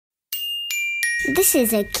This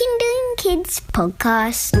is a Kinderling Kids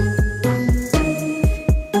podcast.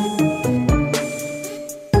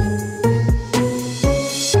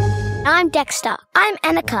 I'm Dexter. I'm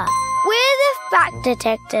Annika. We're the fact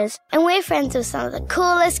detectors, and we're friends with some of the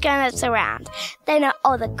coolest grown-ups around. They know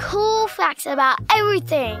all the cool facts about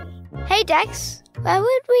everything. Hey, Dex, where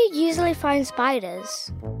would we usually find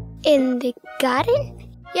spiders? In the garden?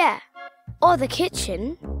 Yeah. Or the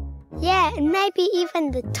kitchen? Yeah, and maybe even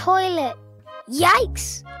the toilet.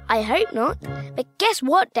 Yikes! I hope not. But guess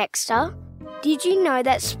what, Dexter? Did you know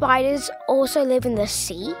that spiders also live in the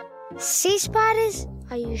sea? Sea spiders?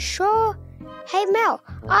 Are you sure? Hey, Mel,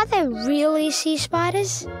 are there really sea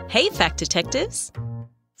spiders? Hey, fact detectives.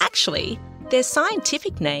 Actually, their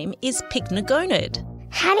scientific name is pycnogonid.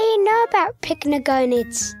 How do you know about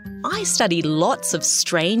pycnogonids? I study lots of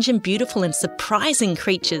strange and beautiful and surprising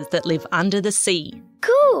creatures that live under the sea.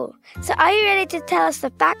 Cool. So are you ready to tell us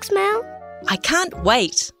the facts, Mel? I can't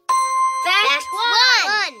wait. Fact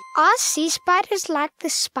 1. Are sea spiders like the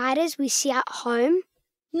spiders we see at home?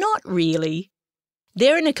 Not really.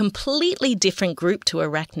 They're in a completely different group to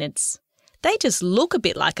arachnids. They just look a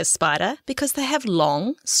bit like a spider because they have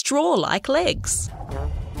long, straw-like legs.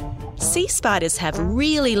 Sea spiders have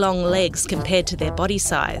really long legs compared to their body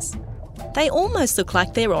size. They almost look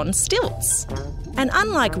like they're on stilts. And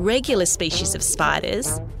unlike regular species of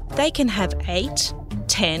spiders, they can have 8,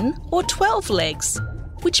 10 or 12 legs,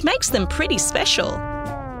 which makes them pretty special.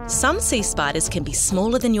 Some sea spiders can be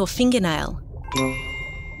smaller than your fingernail,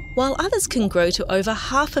 while others can grow to over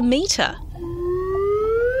 1/2 metre.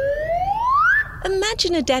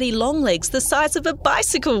 Imagine a daddy longlegs the size of a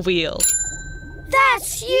bicycle wheel.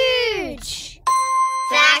 That's huge!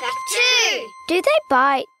 Fact 2. Do they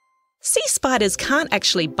bite? Sea spiders can't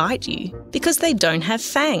actually bite you because they don't have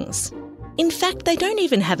fangs. In fact, they don't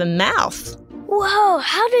even have a mouth. Whoa,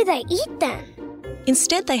 how do they eat them?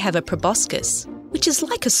 Instead, they have a proboscis, which is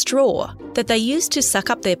like a straw that they use to suck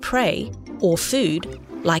up their prey or food,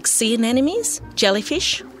 like sea anemones,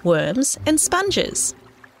 jellyfish, worms, and sponges.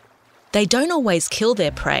 They don't always kill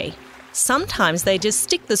their prey. Sometimes they just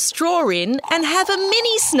stick the straw in and have a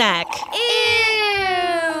mini snack.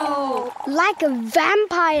 Ew! Like a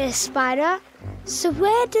vampire spider. So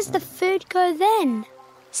where does the food go then?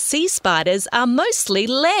 Sea spiders are mostly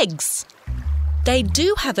legs. They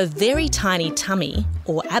do have a very tiny tummy,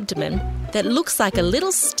 or abdomen, that looks like a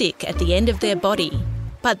little stick at the end of their body.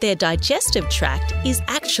 But their digestive tract is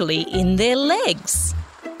actually in their legs.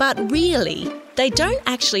 But really, they don't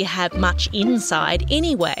actually have much inside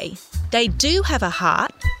anyway. They do have a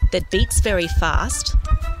heart that beats very fast,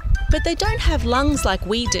 but they don't have lungs like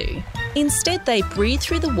we do. Instead, they breathe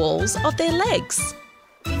through the walls of their legs.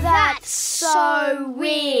 That's so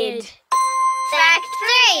weird. Fact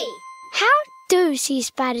 3. How do sea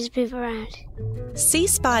spiders move around? Sea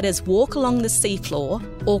spiders walk along the seafloor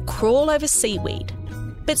or crawl over seaweed,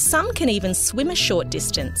 but some can even swim a short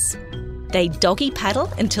distance. They doggy paddle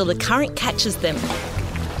until the current catches them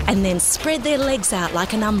and then spread their legs out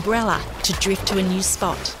like an umbrella to drift to a new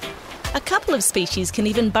spot. A couple of species can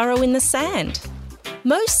even burrow in the sand.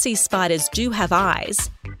 Most sea spiders do have eyes,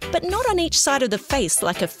 but not on each side of the face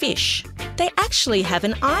like a fish. They actually have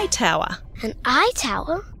an eye tower. An eye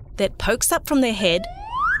tower? That pokes up from their head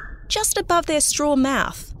just above their straw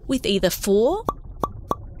mouth with either 4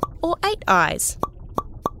 or 8 eyes,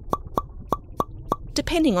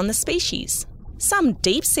 depending on the species. Some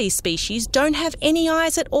deep-sea species don't have any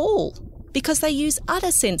eyes at all because they use other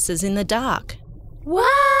sensors in the dark.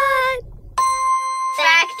 What?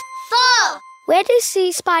 Fact 4. Where do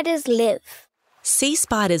sea spiders live? Sea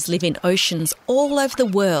spiders live in oceans all over the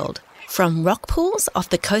world, from rock pools off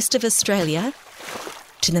the coast of Australia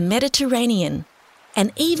to the Mediterranean,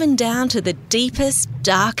 and even down to the deepest,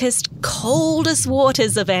 darkest, coldest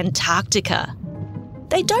waters of Antarctica.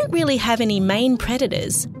 They don't really have any main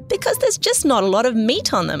predators because there's just not a lot of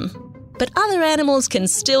meat on them. But other animals can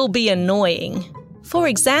still be annoying. For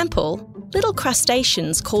example, little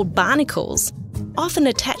crustaceans called barnacles often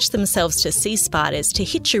attach themselves to sea spiders to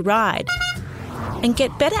hitch a ride and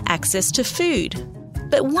get better access to food.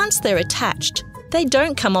 But once they're attached, they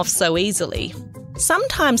don't come off so easily.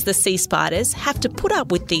 Sometimes the sea spiders have to put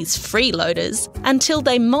up with these freeloaders until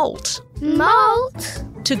they molt. Molt?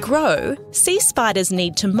 To grow, sea spiders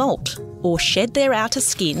need to molt, or shed their outer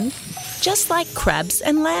skin, just like crabs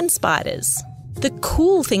and land spiders. The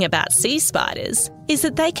cool thing about sea spiders is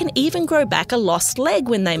that they can even grow back a lost leg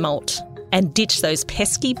when they molt and ditch those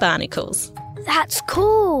pesky barnacles. That's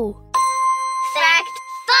cool. Fact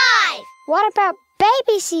 5. What about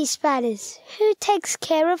baby sea spiders? Who takes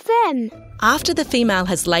care of them? After the female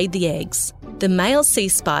has laid the eggs, the male sea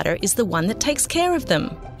spider is the one that takes care of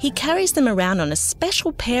them. He carries them around on a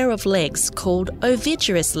special pair of legs called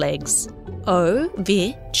ovigerous legs.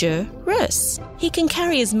 Ovigerous. He can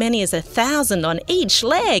carry as many as 1,000 on each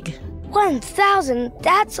leg. 1,000?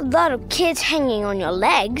 That's a lot of kids hanging on your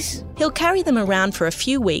legs. He'll carry them around for a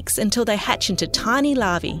few weeks until they hatch into tiny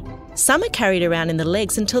larvae. Some are carried around in the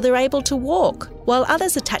legs until they're able to walk, while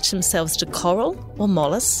others attach themselves to coral or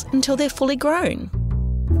mollusks until they're fully grown.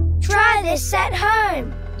 Try this at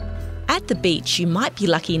home. At the beach, you might be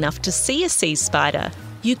lucky enough to see a sea spider.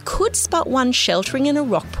 You could spot one sheltering in a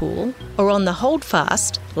rock pool or on the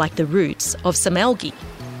holdfast, like the roots of some algae.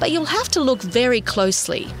 But you'll have to look very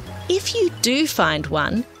closely. If you do find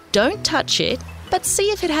one, don't touch it, but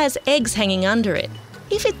see if it has eggs hanging under it.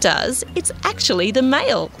 If it does, it's actually the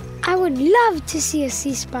male. I would love to see a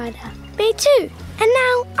sea spider. Me too. And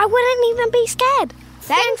now I wouldn't even be scared.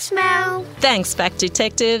 Thanks, Mel. Thanks, Fact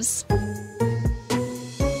Detectives.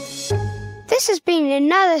 This has been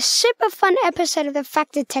another super fun episode of the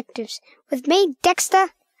Fact Detectives with me,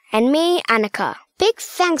 Dexter, and me, Annika. Big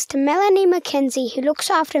thanks to Melanie McKenzie, who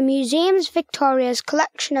looks after Museums Victoria's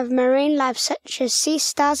collection of marine life such as sea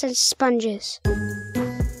stars and sponges.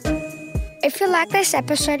 If you like this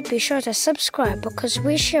episode, be sure to subscribe because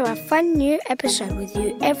we share a fun new episode with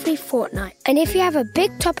you every fortnight. And if you have a big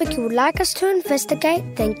topic you would like us to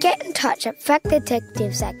investigate, then get in touch at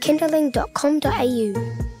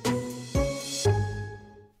factdetectives@kindling.com.au.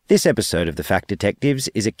 This episode of The Fact Detectives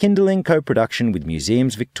is a Kindling co-production with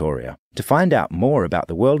Museums Victoria. To find out more about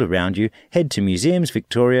the world around you, head to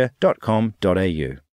museumsvictoria.com.au.